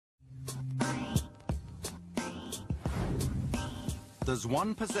There's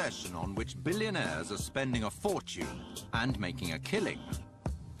one possession on which billionaires are spending a fortune and making a killing.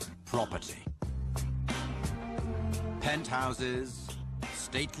 Property. Penthouses,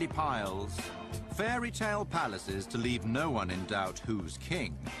 stately piles, fairy tale palaces to leave no one in doubt who's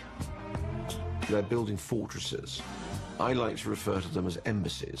king. They're building fortresses. I like to refer to them as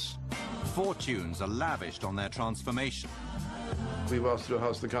embassies. Fortunes are lavished on their transformation. We passed through a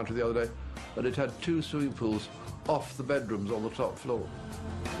house in the country the other day, and it had 2 swimming pools off the bedrooms on the top floor.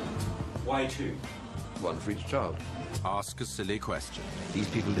 Why 2? 1 for each child. Ask a silly question. These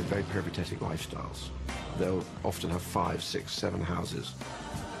people live very peripatetic lifestyles. They'll often have 5, 6, 7 houses.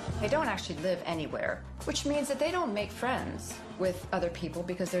 They don't actually live anywhere, which means that they don't make friends with other people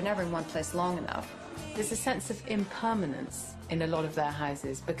because they're never in one place long enough. There's a sense of impermanence in a lot of their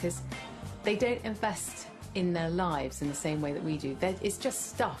houses because they don't invest in their lives in the same way that we do. It's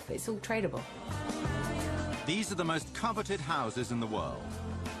just stuff. It's all tradable. These are the most coveted houses in the world.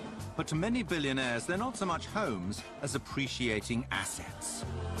 But to many billionaires, they're not so much homes as appreciating assets.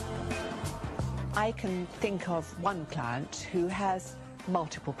 I can think of one client who has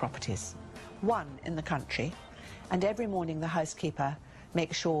multiple properties, one in the country, and every morning the housekeeper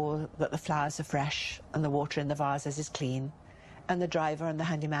makes sure that the flowers are fresh and the water in the vases is clean, and the driver and the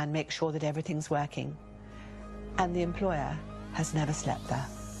handyman make sure that everything's working, and the employer has never slept there.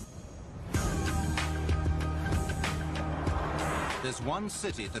 There's one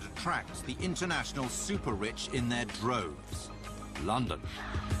city that attracts the international super-rich in their droves: London.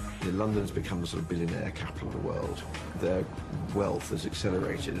 London's become the sort of billionaire capital of the world. Their wealth has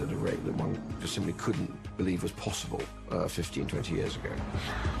accelerated at a rate that one just simply couldn't believe was possible 15, 20 years ago.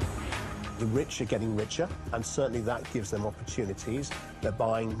 The rich are getting richer, and certainly that gives them opportunities. They're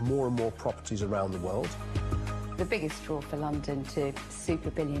buying more and more properties around the world. The biggest draw for London to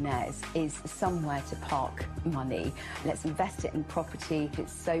super billionaires is somewhere to park money. Let's invest it in property.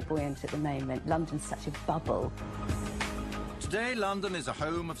 It's so buoyant at the moment. London's such a bubble. Today, London is a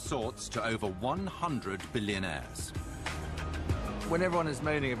home of sorts to over 100 billionaires. When everyone is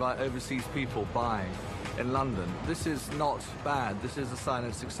moaning about overseas people buying in London, this is not bad. This is a sign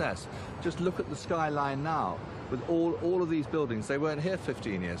of success. Just look at the skyline now. With all of these buildings, they weren't here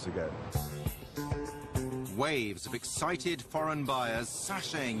 15 years ago. Waves of excited foreign buyers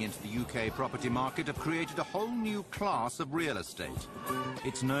sashaying into the UK property market have created a whole new class of real estate.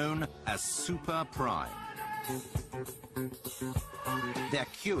 It's known as super prime. They're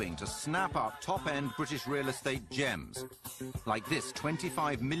queuing to snap up top-end British real estate gems, like this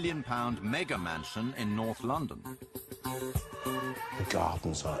 £25 million mega mansion in North London. The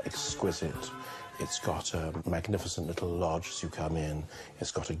gardens are exquisite. It's got a magnificent little lodge as you come in.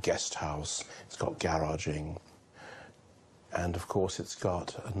 It's got a guest house. It's got garaging. And, of course, it's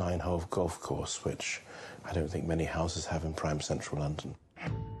got a 9-hole golf course, which I don't think many houses have in prime central London.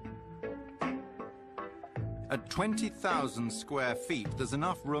 At 20,000 square feet, there's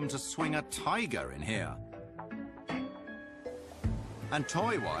enough room to swing a tiger in here. And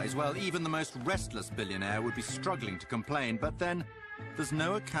toy-wise, well, even the most restless billionaire would be struggling to complain, but then there's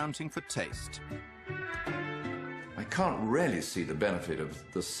no accounting for taste. I can't really see the benefit of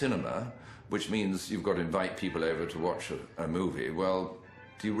the cinema, which means you've got to invite people over to watch a movie. Well,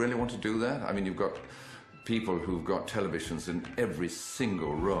 do you really want to do that? I mean, you've got people who've got televisions in every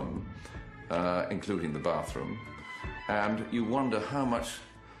single room, including the bathroom, and you wonder how much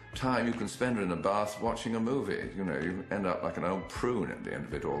time you can spend in a bath watching a movie. You know, you end up like an old prune at the end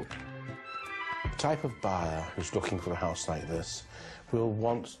of it all. The type of buyer who's looking for a house like this will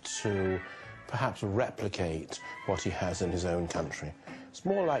want to perhaps replicate what he has in his own country. It's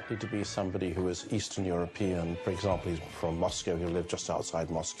more likely to be somebody who is Eastern European, for example, he's from Moscow, he'll live just outside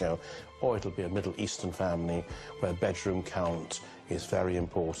Moscow, or it'll be a Middle Eastern family where bedroom count is very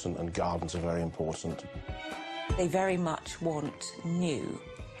important and gardens are very important. They very much want new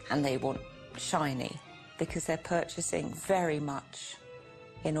and they want shiny because they're purchasing very much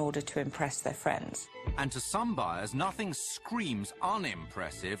in order to impress their friends. And to some buyers, nothing screams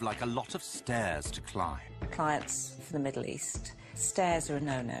unimpressive like a lot of stairs to climb. Clients for the Middle East, stairs are a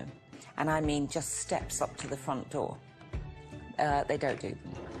no-no. And I mean just steps up to the front door. They don't do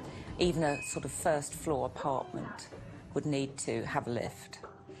them. Even a sort of first-floor apartment would need to have a lift.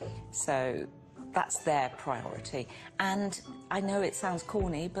 So that's their priority. And I know it sounds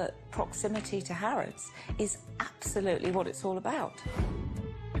corny, but proximity to Harrods is absolutely what it's all about.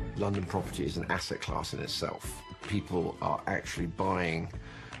 London property is an asset class in itself. People are actually buying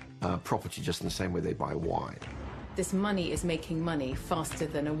property just in the same way they buy wine. This money is making money faster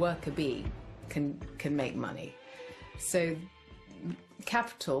than a worker bee can make money. So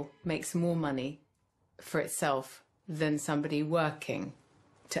capital makes more money for itself than somebody working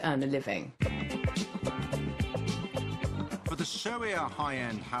to earn a living. For the showier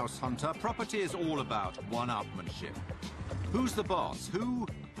high-end house hunter, property is all about one-upmanship. Who's the boss? Who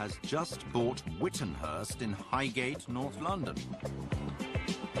has just bought Whittenhurst in Highgate, North London?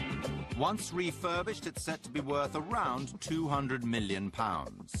 Once refurbished, it's set to be worth around £200 million.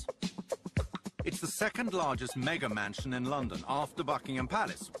 It's the second largest mega mansion in London, after Buckingham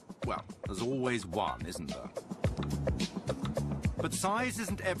Palace. Well, there's always one, isn't there? But size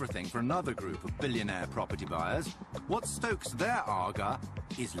isn't everything for another group of billionaire property buyers. What stokes their ardour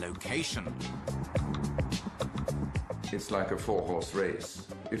is location. It's like a four-horse race.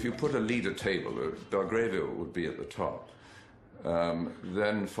 If you put a leader table, Belgravia would be at the top,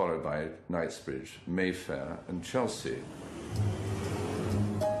 then followed by Knightsbridge, Mayfair and Chelsea.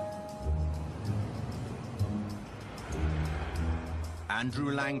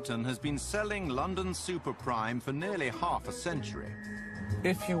 Andrew Langton has been selling London super prime for nearly half a century.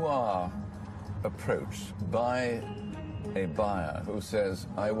 If you are approached by a buyer who says,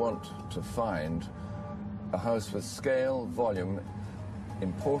 I want to find a house with scale, volume,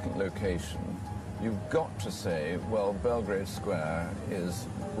 important location, you've got to say, well, Belgrave Square is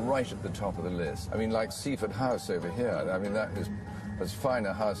right at the top of the list. I mean, like Seaford House over here, I mean, that is as fine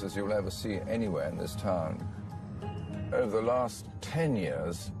a house as you'll ever see anywhere in this town. Over the last 10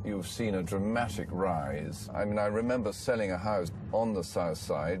 years, you've seen a dramatic rise. I mean, I remember selling a house on the south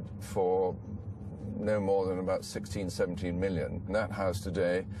side for no more than about 16, 17 million. And that house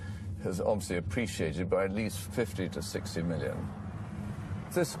today has obviously appreciated by at least 50 to 60 million.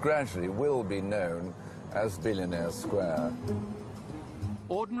 This gradually will be known as Billionaires Square.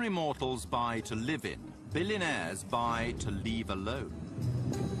 Ordinary mortals buy to live in. Billionaires buy to leave alone.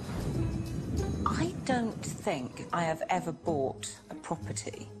 I don't think I have ever bought a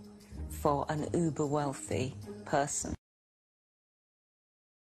property for an uber-wealthy person.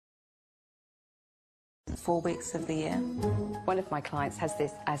 4 weeks of the year. One of my clients has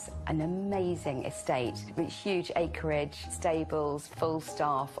this as an amazing estate with huge acreage, stables, full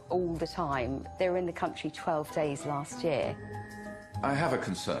staff all the time. They were in the country 12 days last year. I have a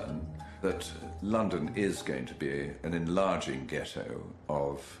concern that London is going to be an enlarging ghetto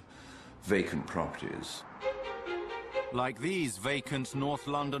of vacant properties. Like these vacant North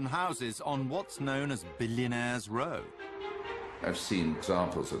London houses on what's known as Billionaires Row. I've seen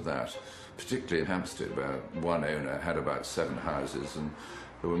examples of that, particularly in Hampstead, where one owner had about 7 houses, and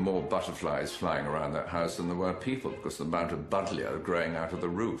there were more butterflies flying around that house than there were people, because of the amount of buddleia growing out of the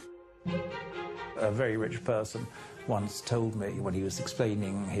roof. A very rich person once told me, when he was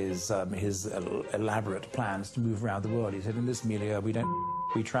explaining his elaborate plans to move around the world, he said, in this milieu,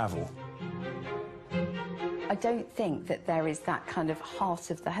 we travel. I don't think that there is that kind of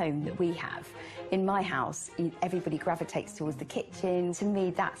heart of the home that we have. In my house, everybody gravitates towards the kitchen. To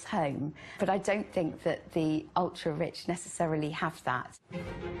me, that's home. But I don't think that the ultra-rich necessarily have that.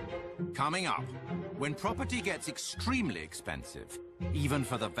 Coming up, when property gets extremely expensive, even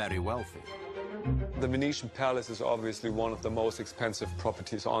for the very wealthy. The Venetian Palace is obviously one of the most expensive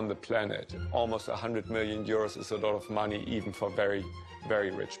properties on the planet. Almost 100 million euros is a lot of money, even for very, very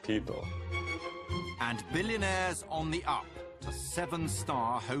rich people. And billionaires on the up to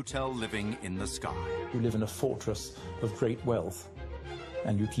 7-star hotel living in the sky. You live in a fortress of great wealth,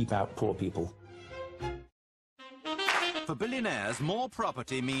 and you keep out poor people. For billionaires, more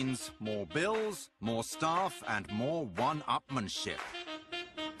property means more bills, more staff, and more one-upmanship.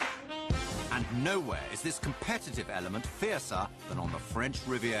 And nowhere is this competitive element fiercer than on the French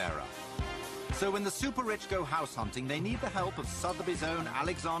Riviera. So when the super-rich go house hunting, they need the help of Sotheby's own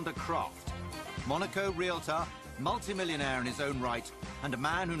Alexander Croft, Monaco realtor, multimillionaire in his own right, and a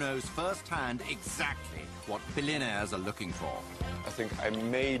man who knows firsthand exactly what billionaires are looking for. I think I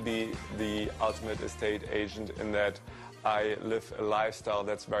may be the ultimate estate agent in that I live a lifestyle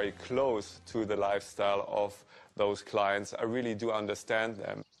that's very close to the lifestyle of those clients. I really do understand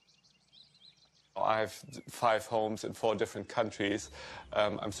them. I have 5 homes in 4 different countries.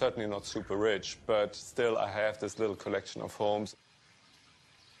 I'm certainly not super rich, but still I have this little collection of homes.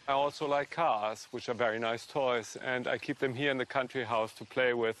 I also like cars, which are very nice toys, and I keep them here in the country house to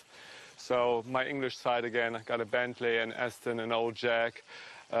play with. So my English side again, I got a Bentley, an Aston, an old Jag.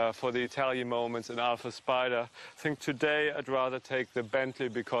 For the Italian moments, an Alfa Spider. I think today I'd rather take the Bentley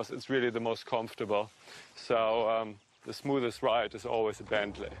because it's really the most comfortable. So the smoothest ride is always a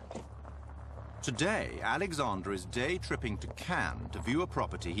Bentley. Today, Alexander is day tripping to Cannes to view a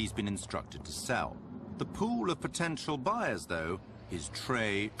property he's been instructed to sell. The pool of potential buyers, though, is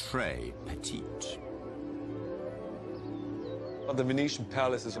très, très petite. The Venetian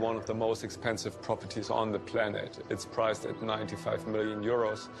Palace is one of the most expensive properties on the planet. It's priced at 95 million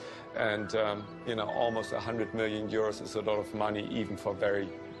euros, and you know, almost 100 million euros is a lot of money even for very,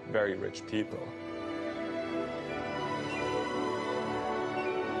 very rich people.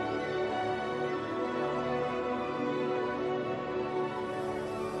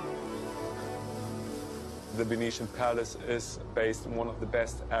 The Venetian Palace is based in one of the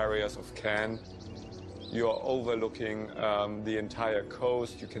best areas of Cannes. You're overlooking the entire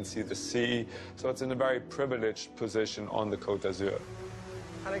coast, you can see the sea, so it's in a very privileged position on the Côte d'Azur.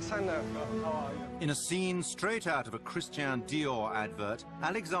 Alexander, how are you? In a scene straight out of a Christian Dior advert,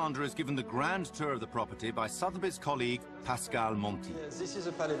 Alexandra is given the grand tour of the property by Sotheby's colleague Pascal Monti. Yes, this is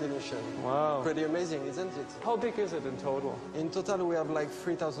a Palais des Nations. Wow. Pretty amazing, isn't it? How big is it in total? In total, we have like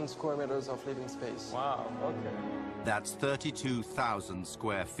 3,000 square meters of living space. Wow, okay. That's 32,000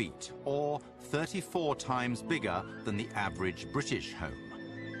 square feet, or 34 times bigger than the average British home.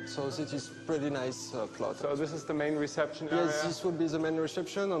 So this is pretty nice plot. So this is the main reception area? Yes, this would be the main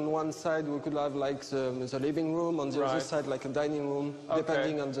reception. On one side, we could have like the living room. On the other side, like a dining room,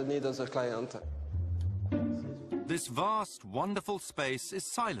 depending on the need of the client. This vast, wonderful space is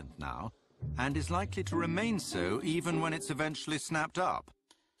silent now, and is likely to remain so even when it's eventually snapped up.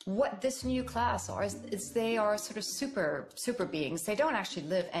 What this new class are is they are sort of super beings. They don't actually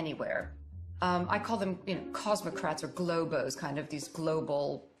live anywhere. I call them, you know, cosmocrats or globos, kind of these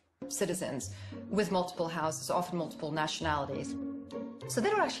global citizens with multiple houses, often multiple nationalities. So they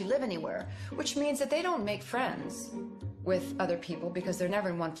don't actually live anywhere, which means that they don't make friends with other people because they're never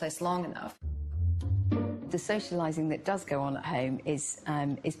in one place long enough. The socialising that does go on at home is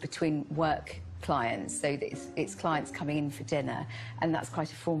between work clients, so it's clients coming in for dinner, and that's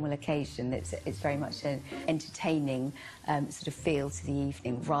quite a formal occasion. It's very much an entertaining sort of feel to the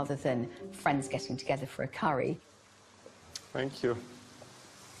evening, rather than friends getting together for a curry. Thank you.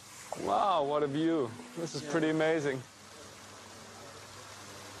 Wow, what a view. This is pretty amazing.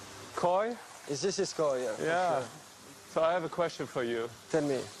 Koi? This is Koi, yeah. Yeah. Sure. So I have a question for you. Tell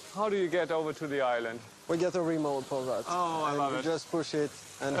me. How do you get over to the island? We get a remote for that. Oh, I love it. You just push it,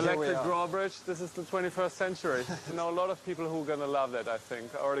 and here we Electric are. drawbridge, this is the 21st century. You know, a lot of people who are going to love that, I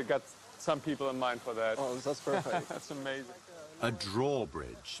think. I already got some people in mind for that. Oh, that's perfect. That's amazing. A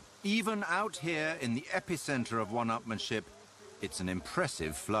drawbridge. Even out here in the epicenter of one-upmanship, it's an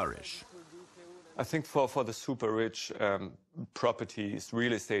impressive flourish. I think for the super rich properties,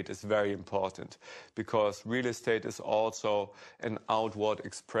 real estate is very important, because real estate is also an outward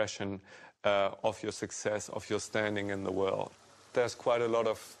expression of your success, of your standing in the world. There's quite a lot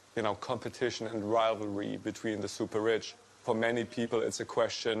of, you know, competition and rivalry between the super rich. For many people, it's a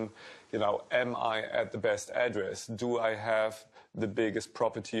question, you know, am I at the best address? Do I have the biggest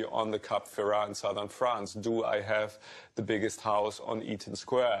property on the Cap Ferrat in southern France? Do I have the biggest house on Eaton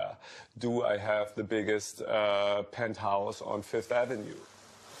Square? Do I have the biggest penthouse on Fifth Avenue?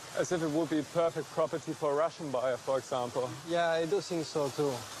 As if it would be perfect property for a Russian buyer, for example. Yeah, I do think so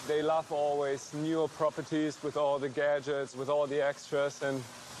too. They love always newer properties with all the gadgets, with all the extras, and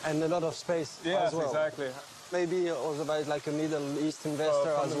a lot of space as well. Yes, exactly. Maybe also by like a Middle East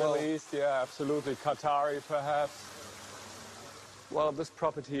investor from as the well. Middle East, yeah, absolutely. Qatari, perhaps. Well, this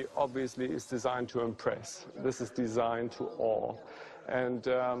property obviously is designed to impress. This is designed to awe. And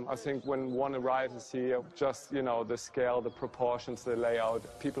I think when one arrives here, just, you know, the scale, the proportions, the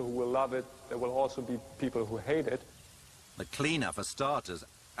layout, people who will love it, there will also be people who hate it. The cleaner for starters,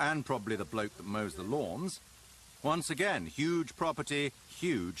 and probably the bloke that mows the lawns. Once again, huge property,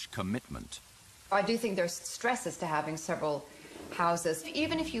 huge commitment. I do think there's stresses to having several houses.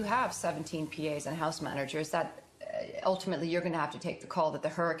 Even if you have 17 PAs and house managers, that ultimately you're going to have to take the call that the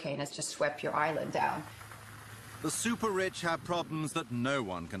hurricane has just swept your island down. The super rich have problems that no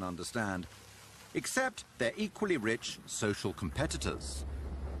one can understand, except they're equally rich social competitors.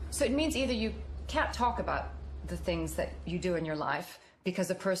 So it means either you can't talk about the things that you do in your life because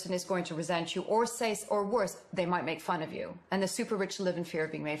a person is going to resent you, or say, or worse, they might make fun of you. And the super rich live in fear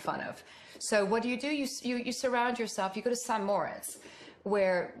of being made fun of. So what do? You surround yourself, you go to St. Moritz,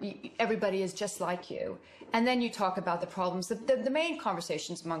 where everybody is just like you. And then you talk about the problems. The main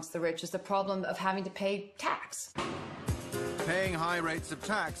conversations amongst the rich is the problem of having to pay tax. Paying high rates of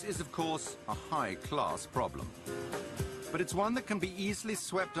tax is, of course, a high-class problem. But it's one that can be easily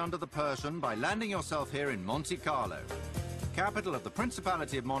swept under the Persian by landing yourself here in Monte Carlo, capital of the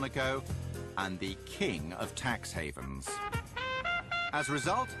Principality of Monaco and the king of tax havens. As a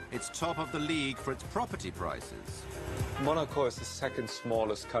result, it's top of the league for its property prices. Monaco is the second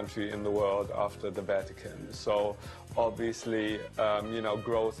smallest country in the world after the Vatican. So obviously,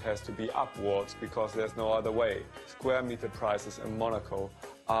 growth has to be upwards because there's no other way. Square meter prices in Monaco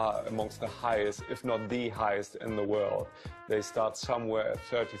are amongst the highest, if not the highest in the world. They start somewhere at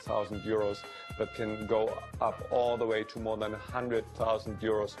 30,000 euros, but can go up all the way to more than 100,000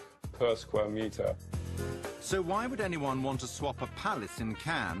 euros per square meter. So why would anyone want to swap a palace in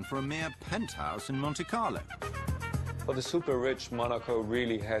Cannes for a mere penthouse in Monte Carlo? For the super rich, Monaco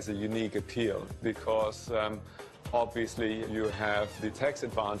really has a unique appeal because obviously you have the tax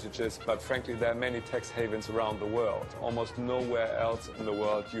advantages, but frankly there are many tax havens around the world. Almost nowhere else in the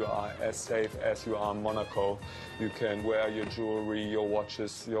world you are as safe as you are in Monaco. You can wear your jewelry, your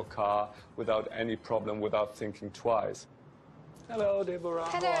watches, your car without any problem, without thinking twice. Hello, Deborah.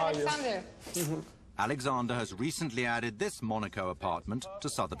 Hello, How are Alexander. you? Alexander has recently added this Monaco apartment to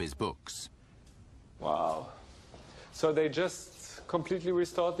Sotheby's books. Wow. So they just completely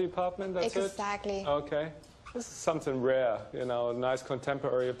restored the apartment, that's it? Exactly. Okay. This is something rare, you know, a nice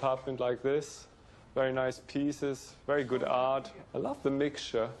contemporary apartment like this. Very nice pieces, very good art. I love the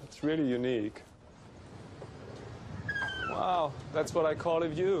mixture. It's really unique. Wow, that's what I call a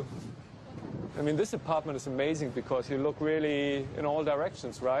view. I mean, this apartment is amazing because you look really in all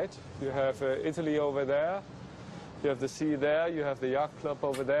directions, right? You have Italy over there, you have the sea there, you have the yacht club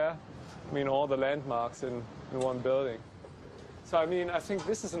over there. I mean, all the landmarks in one building. So, I mean, I think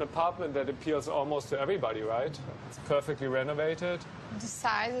this is an apartment that appeals almost to everybody, right? It's perfectly renovated. The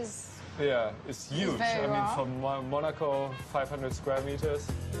size is... Yeah, it's huge. I mean, from Monaco, 500 square meters.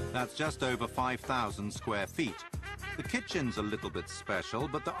 That's just over 5,000 square feet. The kitchen's a little bit special,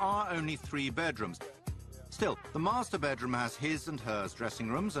 but there are only 3 bedrooms. Still, the master bedroom has his and hers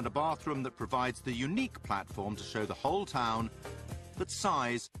dressing rooms and a bathroom that provides the unique platform to show the whole town that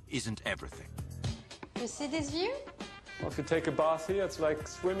size isn't everything. You see this view? Well, if you take a bath here, it's like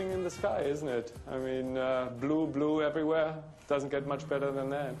swimming in the sky, isn't it? I mean, blue everywhere. Doesn't get much better than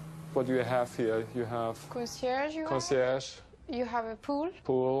that. What do you have here? You have... Concierge, Concierge. You have a pool.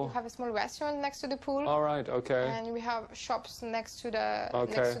 Pool. You have a small restaurant next to the pool. All right, okay. And we have shops next to the...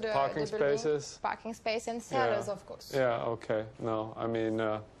 Okay, next to the, parking spaces. Parking space and cellars, of course. Yeah, okay. No, I mean,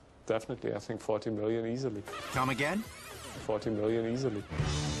 definitely, I think 40 million easily. Come again? 40 million easily.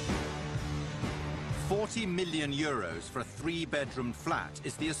 40 million euros for a 3-bedroom flat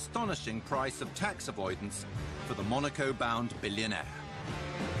is the astonishing price of tax avoidance for the Monaco-bound billionaire.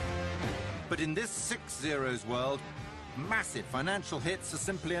 But in this 6 zeros world, massive financial hits are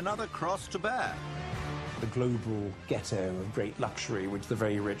simply another cross to bear. The global ghetto of great luxury which the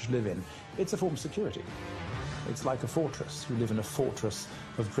very rich live in, it's a form of security. It's like a fortress. You live in a fortress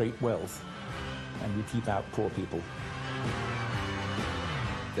of great wealth, and you keep out poor people.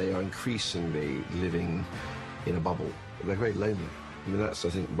 They are increasingly living in a bubble. They're very lonely. I mean, that's, I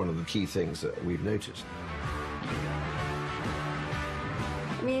think, one of the key things that we've noticed.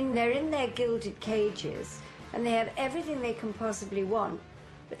 I mean, they're in their gilded cages, and they have everything they can possibly want,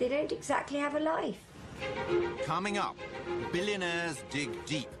 but they don't exactly have a life. Coming up, billionaires dig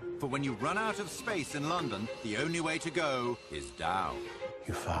deep, for when you run out of space in London, the only way to go is down.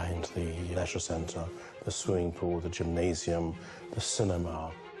 You find the leisure centre, the swimming pool, the gymnasium, the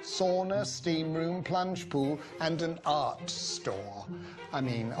cinema. Sauna, steam room, plunge pool, and an art store. I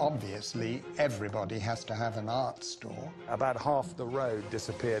mean, obviously, everybody has to have an art store. About half the road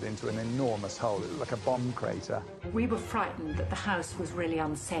disappeared into an enormous hole. It looked like a bomb crater. We were frightened that the house was really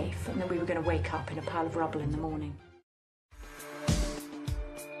unsafe and that we were going to wake up in a pile of rubble in the morning.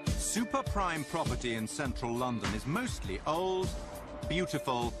 Super prime property in central London is mostly old,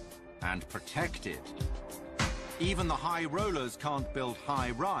 beautiful, and protected. Even the high rollers can't build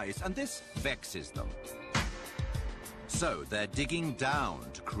high-rise, and this vexes them. So they're digging down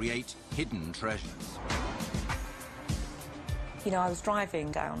to create hidden treasures. You know, I was driving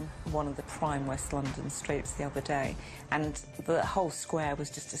down one of the prime West London streets the other day, and the whole square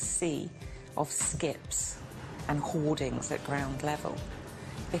was just a sea of skips and hoardings at ground level,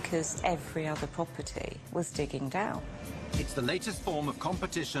 because every other property was digging down. It's the latest form of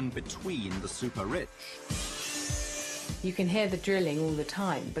competition between the super rich. You can hear the drilling all the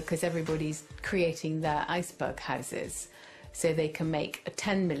time because everybody's creating their iceberg houses so they can make a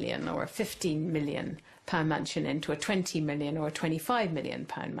 10 million or a 15 million pound mansion into a 20 million or a 25 million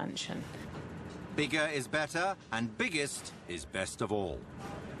pound mansion. Bigger is better, and biggest is best of all.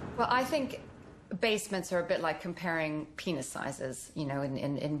 Well, I think basements are a bit like comparing penis sizes, you know,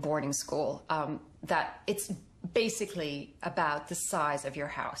 in boarding school, that it's basically about the size of your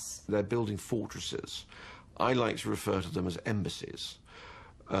house. They're building fortresses I like to refer to them as embassies.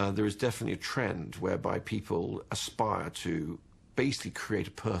 There is definitely a trend whereby people aspire to basically create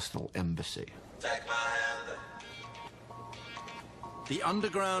a personal embassy. The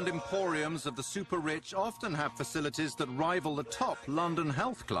underground emporiums of the super-rich often have facilities that rival the top London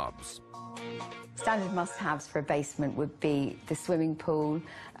health clubs. Standard must-haves for a basement would be the swimming pool,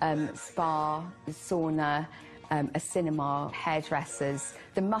 spa, sauna, a cinema, hairdressers,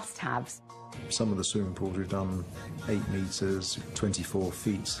 the must-haves. Some of the swimming pools we've done 8 metres, 24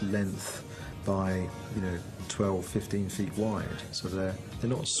 feet length by, 12, 15 feet wide. So they're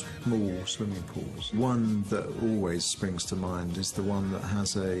not small swimming pools. One that always springs to mind is the one that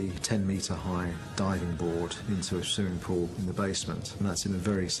has a 10-metre high diving board into a swimming pool in the basement, and that's in a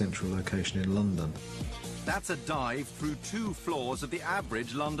very central location in London. That's a dive through 2 floors of the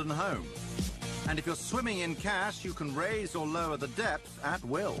average London home. And if you're swimming in cash, you can raise or lower the depth at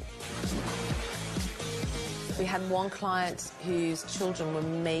will. We had one client whose children were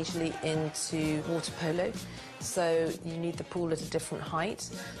majorly into water polo, so you need the pool at a different height,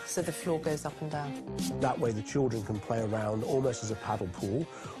 so the floor goes up and down. That way the children can play around almost as a paddle pool,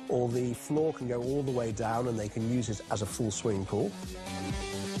 or the floor can go all the way down and they can use it as a full swimming pool.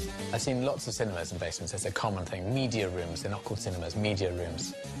 I've seen lots of cinemas in basements. It's a common thing. Media rooms, they're not called cinemas, media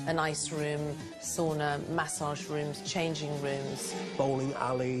rooms. An ice room, sauna, massage rooms, changing rooms. Bowling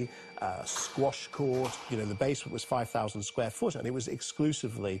alley, squash court. The basement was 5,000 square foot, and it was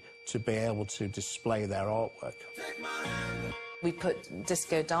exclusively to be able to display their artwork. We put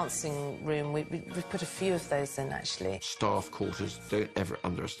disco dancing room. We put a few of those in, actually. Staff quarters, don't ever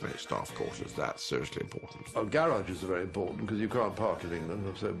underestimate staff quarters. That's seriously important. Oh, garages are very important because you can't park in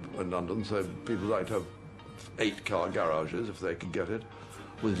England, in London, so people like to have 8-car garages if they can get it,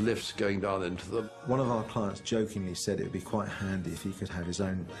 with lifts going down into them. One of our clients jokingly said it would be quite handy if he could have his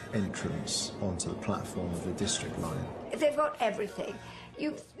own entrance onto the platform of the district line. They've got everything.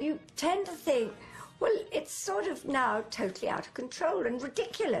 You tend to think, well, it's sort of now totally out of control and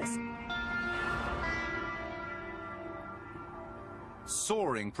ridiculous.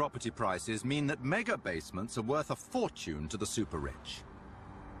 Soaring property prices mean that mega basements are worth a fortune to the super-rich.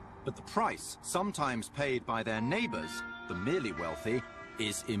 But the price, sometimes paid by their neighbours, the merely wealthy,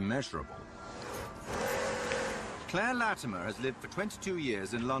 is immeasurable. Claire Latimer has lived for 22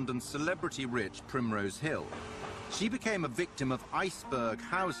 years in London's celebrity-rich Primrose Hill. She became a victim of iceberg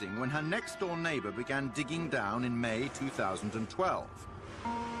housing when her next-door neighbour began digging down in May 2012.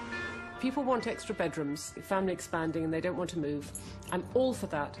 People want extra bedrooms, family expanding, and they don't want to move. I'm all for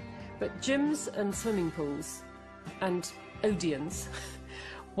that. But gyms and swimming pools and Odeons,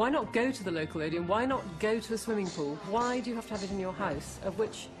 why not go to the local Odeon? Why not go to a swimming pool? Why do you have to have it in your house, of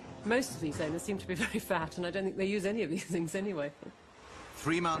which most of these owners seem to be very fat, and I don't think they use any of these things anyway.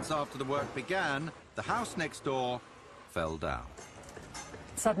 3 months after the work began, the house next door fell down.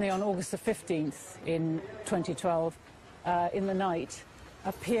 Suddenly on August the 15th in 2012, in the night,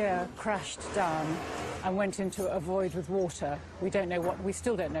 a pier crashed down and went into a void with water. We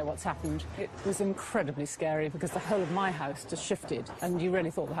still don't know what's happened. It was incredibly scary because the whole of my house just shifted and you really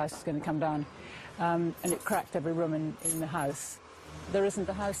thought the house was going to come down. And it cracked every room in the house. There isn't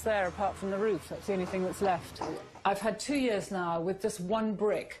a house there apart from the roof. That's the only thing that's left. I've had 2 years now with just one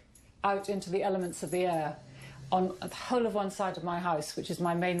brick out into the elements of the air on the whole of one side of my house, which is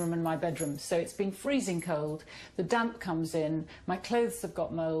my main room and my bedroom. So it's been freezing cold, the damp comes in, my clothes have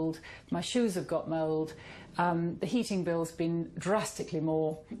got mould, my shoes have got mould, the heating bill's been drastically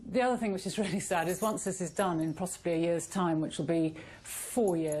more. The other thing which is really sad is once this is done in possibly a year's time, which will be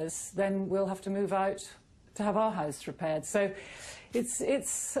 4 years, then we'll have to move out to have our house repaired. So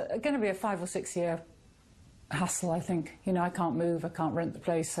it's going to be a 5 or 6 year hassle, I think. I can't move, I can't rent the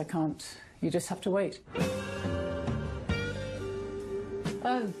place, you just have to wait.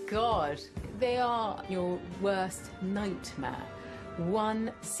 Oh, God. They are your worst nightmare.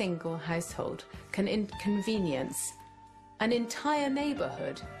 One single household can inconvenience an entire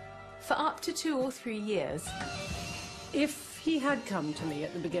neighbourhood for up to 2 or 3 years. If he had come to me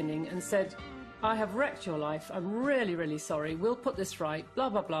at the beginning and said, I have wrecked your life, I'm really, really sorry, we'll put this right, blah,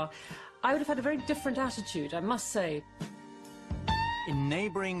 blah, blah, I would have had a very different attitude, I must say. In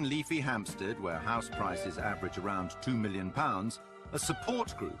neighbouring leafy Hampstead, where house prices average around £2 million, a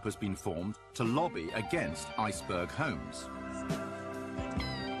support group has been formed to lobby against iceberg homes.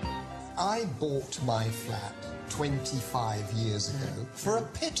 I bought my flat 25 years ago for a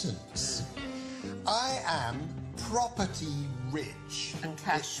pittance. I am property rich and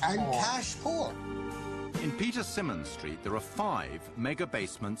cash poor. In Peter Symonds Street, there are 5 mega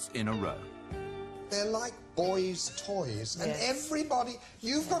basements in a row. They're like boys' toys. And Yes. everybody...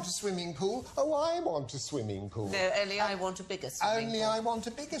 You've got a swimming pool. Oh, I want a swimming pool. No, only I want a bigger swimming Only pool. I want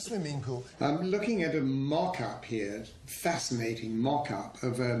a bigger swimming pool. I'm looking at a mock-up here, fascinating mock-up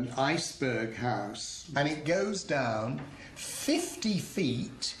of an iceberg house. And it goes down 50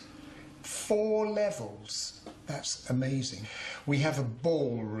 feet, 4 levels. That's amazing. We have a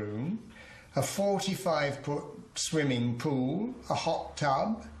ballroom, a 45-foot swimming pool, a hot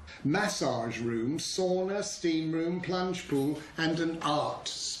tub, Massage room, sauna, steam room, plunge pool, and an art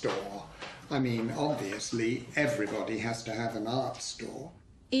store. I mean, obviously, everybody has to have an art store.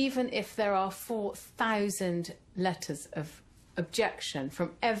 Even if there are 4,000 letters of objection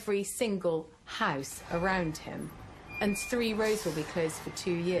from every single house around him, and 3 roads will be closed for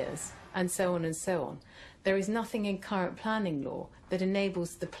 2 years, and so on and so on, there is nothing in current planning law that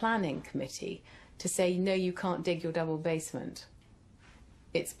enables the planning committee to say, no, you can't dig your double basement.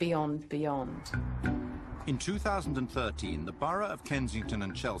 It's beyond. In 2013, the Borough of Kensington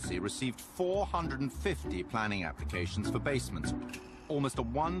and Chelsea received 450 planning applications for basements, almost a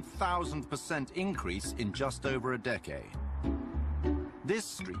 1,000% increase in just over a decade. This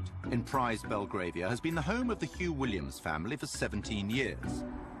street in Prize, Belgravia, has been the home of the Hugh Williams family for 17 years.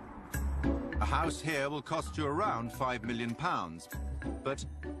 A house here will cost you around £5 million, but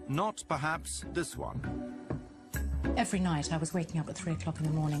not perhaps this one. Every night I was waking up at 3 o'clock in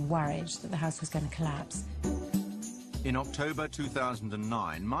the morning worried that the house was going to collapse. In October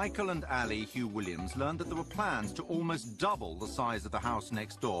 2009, Michael and Ali Hugh Williams learned that there were plans to almost double the size of the house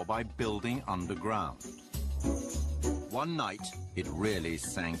next door by building underground. One night, it really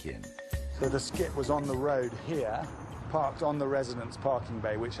sank in. So the skip was on the road here, parked on the residence parking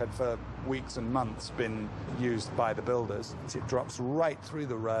bay, which had for weeks and months been used by the builders. It drops right through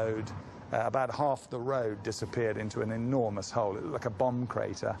the road. About half the road disappeared into an enormous hole. It looked like a bomb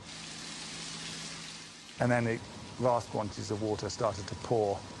crater. And then vast quantities of water started to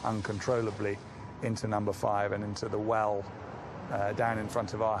pour uncontrollably into number 5 and into the well down in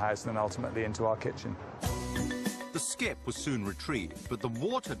front of our house and then ultimately into our kitchen. The skip was soon retrieved, but the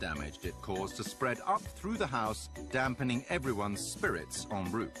water damage it caused to spread up through the house, dampening everyone's spirits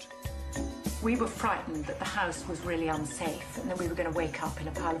en route. We were frightened that the house was really unsafe and that we were going to wake up in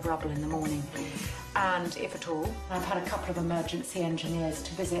a pile of rubble in the morning. And if at all, I've had a couple of emergency engineers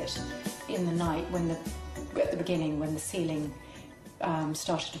to visit in the night at the beginning when the ceiling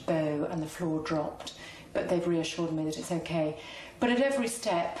started to bow and the floor dropped. But they've reassured me that it's okay. But at every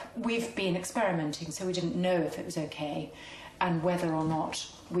step, we've been experimenting, so we didn't know if it was okay and whether or not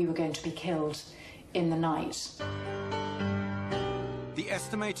we were going to be killed in the night. The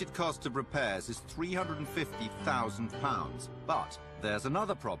estimated cost of repairs is £350,000. But there's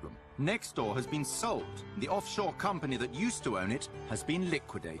another problem. Next door has been sold. The offshore company that used to own it has been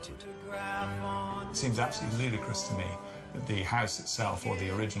liquidated. It seems absolutely ludicrous to me that the house itself or the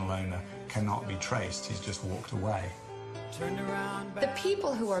original owner cannot be traced. He's just walked away. The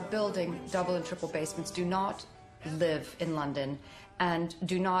people who are building double and triple basements do not live in London and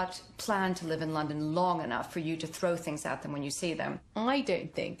do not plan to live in London long enough for you to throw things at them when you see them. I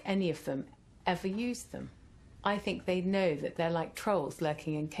don't think any of them ever use them. I think they know that they're like trolls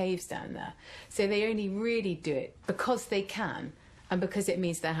lurking in caves down there. So they only really do it because they can and because it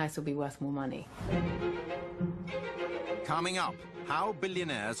means their house will be worth more money. Coming up, how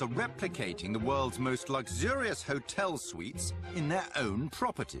billionaires are replicating the world's most luxurious hotel suites in their own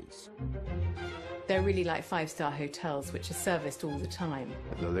properties. They're really like 5-star hotels, which are serviced all the time.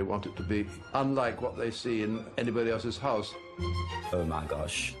 They want it to be unlike what they see in anybody else's house. Oh my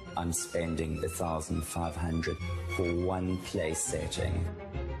gosh, I'm spending £1,500 for one place setting.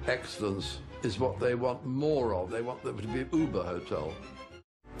 Excellence is what they want more of. They want them to be an Uber hotel.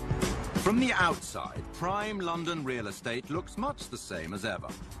 From the outside, prime London real estate looks much the same as ever.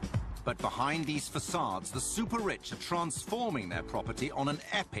 But behind these facades, the super-rich are transforming their property on an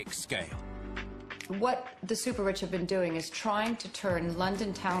epic scale. What the super-rich have been doing is trying to turn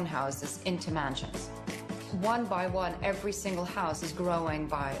London townhouses into mansions. One by one, every single house is growing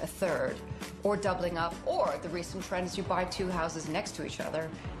by a third, or doubling up, or the recent trend is you buy 2 houses next to each other,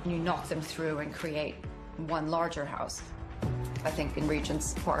 and you knock them through and create one larger house. I think in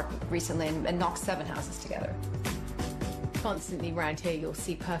Regent's Park recently, and knocked 7 houses together. Constantly round here you'll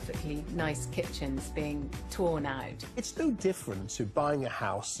see perfectly nice kitchens being torn out. It's no different to buying a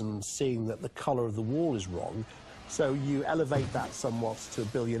house and seeing that the colour of the wall is wrong, so you elevate that somewhat to a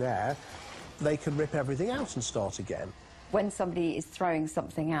billionaire, they can rip everything out and start again. When somebody is throwing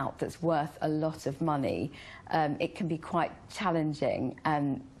something out that's worth a lot of money, it can be quite challenging,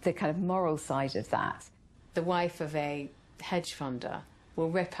 and the kind of moral side of that. The wife of a hedge funder will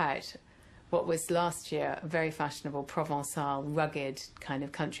rip out what was last year a very fashionable Provençal, rugged kind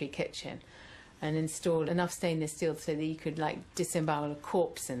of country kitchen, and installed enough stainless steel so that you could, like, disembowel a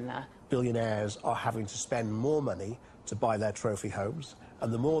corpse in there. Billionaires are having to spend more money to buy their trophy homes,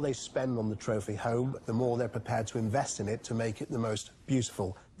 and the more they spend on the trophy home, the more they're prepared to invest in it to make it the most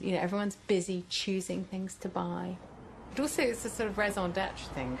beautiful. You know, everyone's busy choosing things to buy. But also, it's a sort of raison d'etre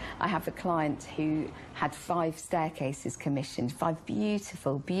thing. I have a client who had 5 staircases commissioned, 5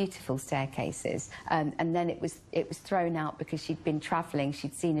 beautiful, beautiful staircases, and then it was thrown out because she'd been travelling,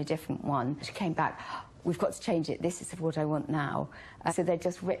 she'd seen a different one. She came back, we've got to change it, this is what I want now. So they're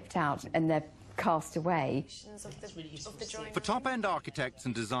just ripped out and they're cast away. For top-end architects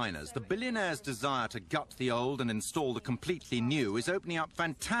and designers, the Billionaires' desire to gut the old and install the completely new is opening up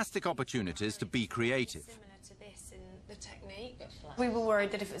fantastic opportunities to be creative. We were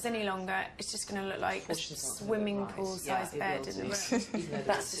worried that if it was any longer, it's just going to look like a swimming pool-sized bed in the room.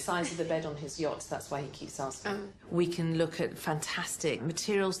 That's the size of the bed on his yacht, so that's why he keeps asking. We can look at fantastic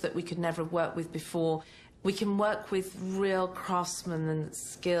materials that we could never have worked with before. We can work with real craftsmen and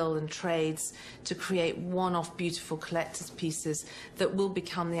skill and trades to create one-off beautiful collector's pieces that will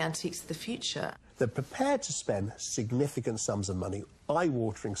become the antiques of the future. They're prepared to spend significant sums of money,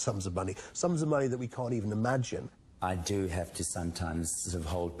 eye-watering sums of money that we can't even imagine. I do have to sometimes sort of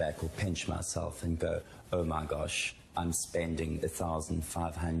hold back or pinch myself and go, oh my gosh, I'm spending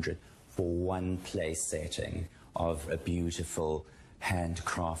 1,500 for one place setting of a beautiful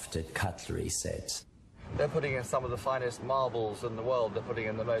handcrafted cutlery set. They're putting in some of the finest marbles in the world. They're putting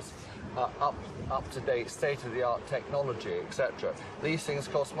in the most up-to-date, state-of-the-art technology, etc. These things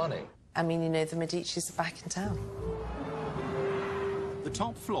cost money. I mean, you know, the Medicis are back in town. The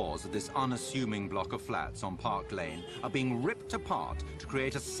top floors of this unassuming block of flats on Park Lane are being ripped apart to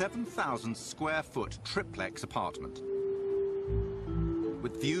create a 7,000-square-foot triplex apartment.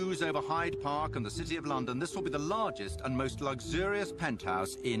 With views over Hyde Park and the City of London, this will be the largest and most luxurious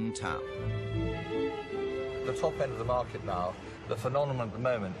penthouse in town. The top end of the market now, the phenomenon at the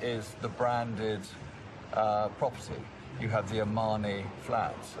moment is the branded property. You have the Armani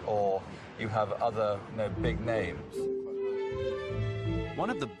flats, or you have other big names. One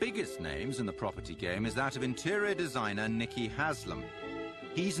of the biggest names in the property game is that of interior designer Nicky Haslam.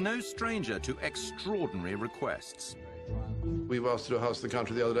 He's no stranger to extraordinary requests. We were asked to do a house in the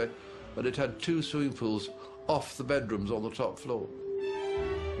country the other day, and it had 2 swimming pools off the bedrooms on the top floor.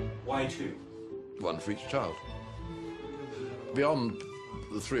 Why 2? 1 for each child. Beyond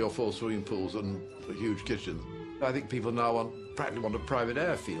the 3 or 4 swimming pools and a huge kitchen, I think people now practically want a private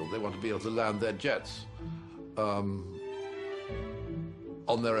airfield. They want to be able to land their jets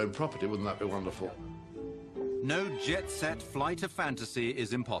on their own property. Wouldn't that be wonderful? No jet-set flight of fantasy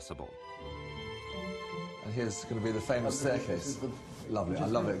is impossible. And here's going to be the famous staircase. Lovely. I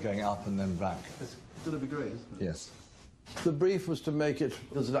love it going up and then back. It's going to be great, isn't it? Yes. The brief was to make it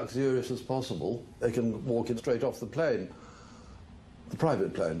as luxurious as possible. They can walk in straight off the plane, the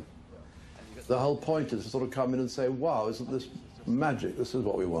private plane. The whole point is to sort of come in and say, wow, isn't this magic? This is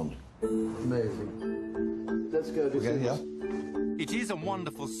what we want. Amazing. Let's go to here. It is a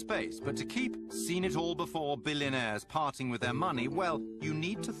wonderful space, but to keep seen it all before billionaires parting with their money, well, you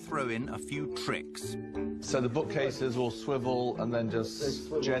need to throw in a few tricks. So the bookcases will swivel and then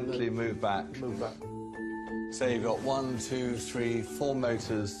just gently move back. So you've got 1, 2, 3, 4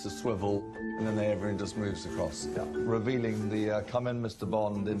 motors to swivel, and then everything just moves across, revealing the come in, Mr.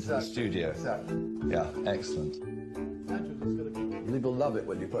 Bond, into the studio. Exactly. Yeah, excellent. People love it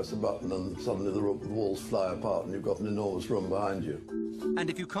when you press a button and suddenly the walls fly apart and you've got an enormous room behind you. And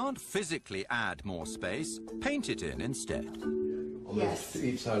if you can't physically add more space, paint it in instead. Yes.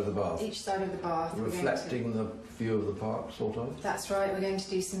 Each side of the bath. Each side of the bath. Reflecting the view of the park, sort of. That's right. We're going to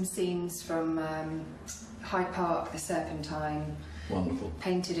do some scenes from Hyde Park, the Serpentine. Wonderful.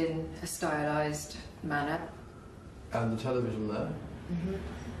 Painted in a stylised manner. And the television there? Mm-hmm.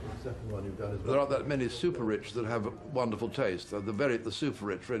 The second one you've done is... There aren't that many super rich that have wonderful taste. The super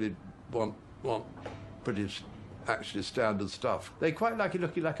rich really want pretty actually standard stuff. They quite like it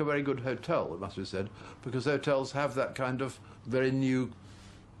looking like a very good hotel, it must be said, because hotels have that kind of very new,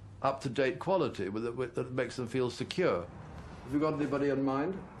 up-to-date quality that makes them feel secure. Have you got anybody in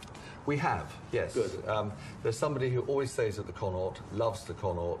mind? We have, yes. Good. There's somebody who always stays at the Connaught, loves the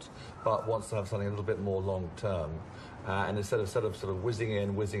Connaught, but wants to have something a little bit more long-term. And instead of sort of whizzing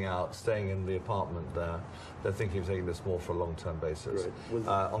in, whizzing out, staying in the apartment there, they're thinking of taking this more for a long-term basis.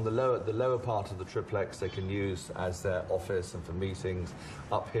 On the lower part of the triplex, they can use as their office and for meetings.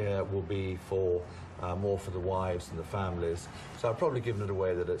 Up here will be for more for the wives and the families. So I've probably given it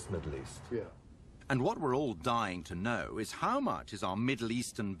away that it's Middle East. Yeah. And what we're all dying to know is how much is our Middle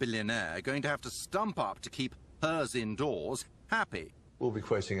Eastern billionaire going to have to stump up to keep hers indoors happy? We'll be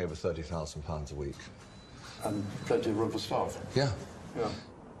quoting over £30,000 a week. And plenty of room for staff. Yeah. Yeah.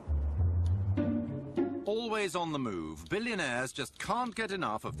 Always on the move, billionaires just can't get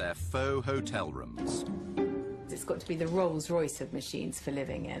enough of their faux hotel rooms. It's got to be the Rolls-Royce of machines for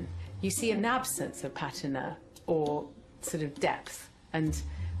living in. You see an absence of patina or sort of depth and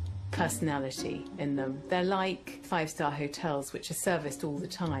personality in them. They're like five-star hotels, which are serviced all the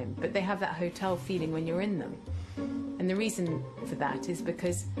time, but they have that hotel feeling when you're in them. And the reason for that is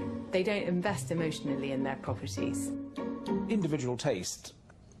because they don't invest emotionally in their properties. Individual taste,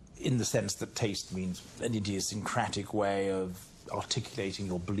 in the sense that taste means an idiosyncratic way of articulating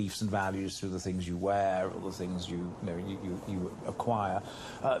your beliefs and values through the things you wear or the things you acquire.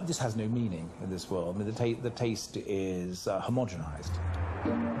 This has no meaning in this world. I mean, the taste is homogenized.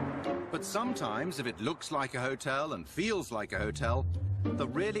 But sometimes, if it looks like a hotel and feels like a hotel, there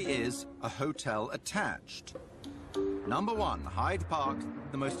really is a hotel attached. Number 1, Hyde Park,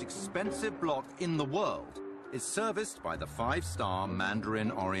 the most expensive block in the world, is serviced by the 5-star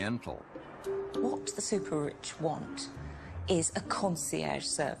Mandarin Oriental. What the super rich want is a concierge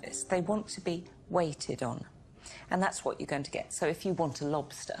service. They want to be waited on, and that's what you're going to get. So if you want a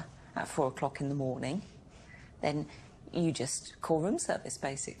lobster at 4 o'clock in the morning, then you just call room service,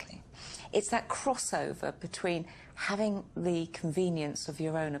 basically. It's that crossover between having the convenience of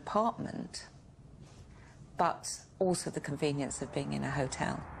your own apartment, but also the convenience of being in a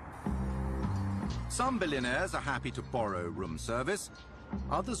hotel. Some billionaires are happy to borrow room service.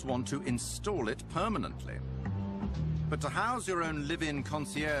 Others want to install it permanently. But to house your own live-in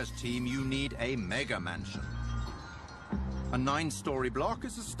concierge team, you need a mega mansion. A 9-story block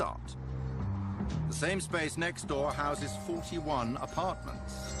is a start. The same space next door houses 41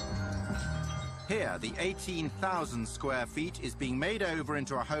 apartments. Here, the 18,000 square feet is being made over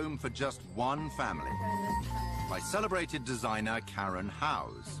into a home for just one family by celebrated designer Karen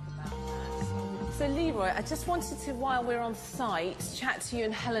Howes. So, Leroy, I just wanted to, while we're on site, chat to you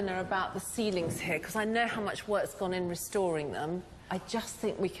and Helena about the ceilings here, because I know how much work's gone in restoring them. I just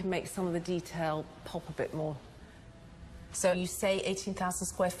think we can make some of the detail pop a bit more. So you say 18,000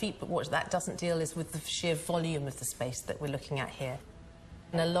 square feet, but what that doesn't deal is with the sheer volume of the space that we're looking at here.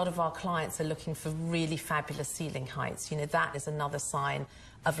 And a lot of our clients are looking for really fabulous ceiling heights. You know, that is another sign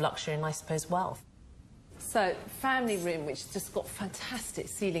of luxury and, I suppose, wealth. So, family room, which has just got fantastic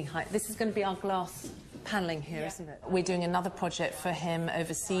ceiling height. This is going to be our glass panelling here, isn't it? We're doing another project for him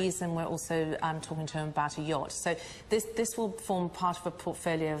overseas, and we're also talking to him about a yacht. So this will form part of a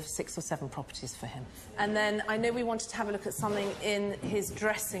portfolio of 6 or 7 properties for him. And then I know we wanted to have a look at something in his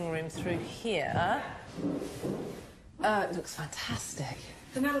dressing room through here. It looks fantastic.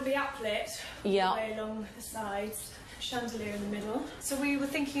 And that'll be uplit all the way along the sides. Chandelier in the middle. So we were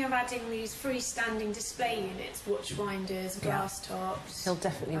thinking of adding these freestanding display units, watch winders, glass tops. He'll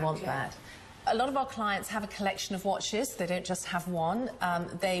definitely want that. A lot of our clients have a collection of watches. They don't just have one.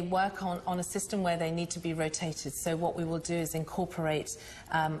 They work on a system where they need to be rotated. So what we will do is incorporate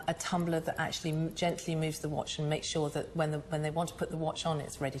a tumbler that actually gently moves the watch and make sure that when they want to put the watch on,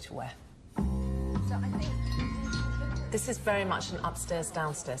 it's ready to wear. So I think this is very much an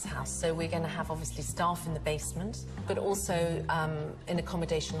upstairs-downstairs house, so we're going to have, obviously, staff in the basement, but also in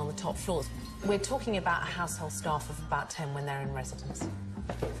accommodation on the top floors. We're talking about a household staff of about 10 when they're in residence.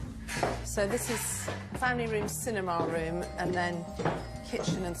 So this is family room, cinema room, and then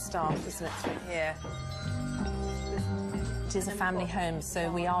kitchen and staff, isn't it, through here? It is a family home,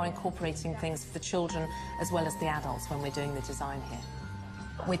 so we are incorporating things for the children as well as the adults when we're doing the design here.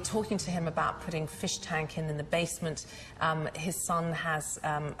 We're talking to him about putting fish tank in the basement. His son has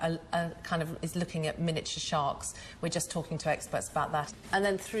is looking at miniature sharks. We're just talking to experts about that. And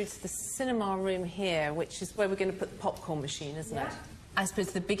then through to the cinema room here, which is where we're going to put the popcorn machine, isn't it? I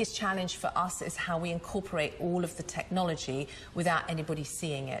suppose the biggest challenge for us is how we incorporate all of the technology without anybody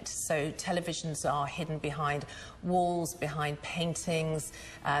seeing it. So televisions are hidden behind walls, behind paintings,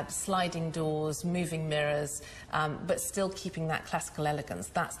 sliding doors, moving mirrors, but still keeping that classical elegance.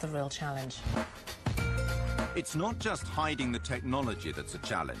 That's the real challenge. It's not just hiding the technology that's a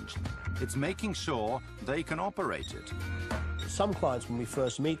challenge. It's making sure they can operate it. Some clients, when we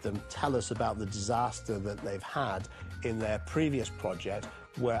first meet them, tell us about the disaster that they've had in their previous project,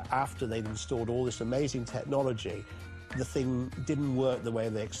 where after they'd installed all this amazing technology, the thing didn't work the way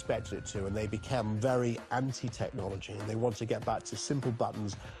they expected it to, and they became very anti-technology, and they want to get back to simple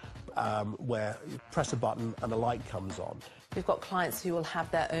buttons where you press a button and a light comes on. We've got clients who will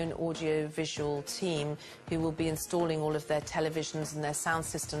have their own audio-visual team who will be installing all of their televisions and their sound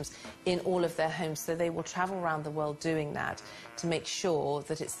systems in all of their homes. So they will travel around the world doing that to make sure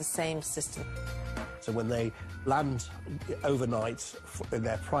that it's the same system. So when they land overnight in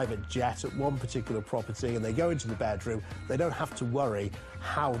their private jet at one particular property and they go into the bedroom, they don't have to worry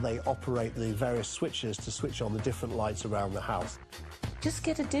how they operate the various switches to switch on the different lights around the house. Just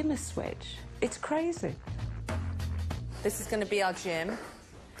get a dimmer switch. It's crazy. This is going to be our gym,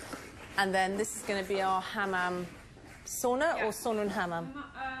 and then this is going to be our hammam sauna, or sauna and hammam.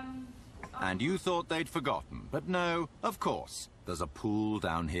 And you thought they'd forgotten, but no, of course, there's a pool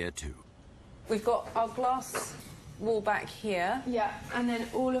down here too. We've got our glass wall back here. Yeah, and then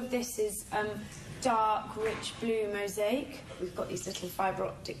all of this is dark, rich blue mosaic. We've got these little fibre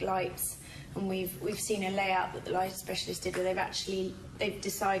optic lights, and we've seen a layout that the light specialist did where they've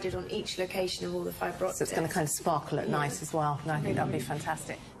decided on each location of all the fibre optics. So it's going to kind of sparkle at night as well, and I think that'd be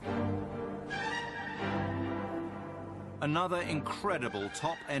fantastic. Another incredible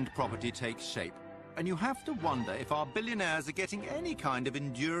top-end property takes shape, and you have to wonder if our billionaires are getting any kind of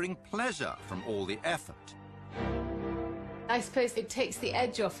enduring pleasure from all the effort. I suppose it takes the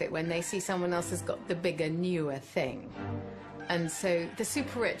edge off it when they see someone else has got the bigger, newer thing. And so the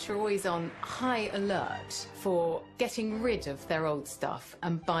super rich are always on high alert for getting rid of their old stuff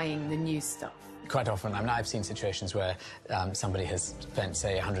and buying the new stuff. Quite often, I've seen situations where somebody has spent,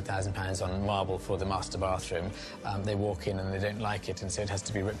 say, £100,000 on marble for the master bathroom. They walk in and they don't like it, and so it has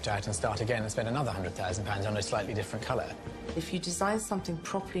to be ripped out and start again and spend another £100,000 on a slightly different colour. If you design something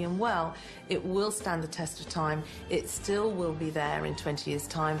properly and well, it will stand the test of time. It still will be there in 20 years'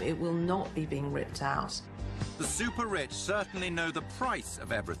 time. It will not be being ripped out. The super rich certainly know the price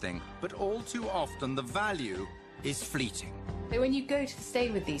of everything, but all too often the value is fleeting. So when you go to stay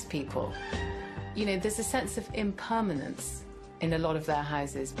with these people, you know, there's a sense of impermanence in a lot of their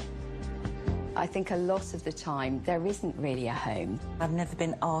houses. I think a lot of the time there isn't really a home. I've never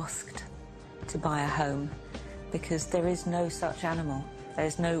been asked to buy a home because there is no such animal. There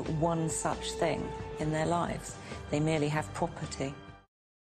is no one such thing in their lives. They merely have property.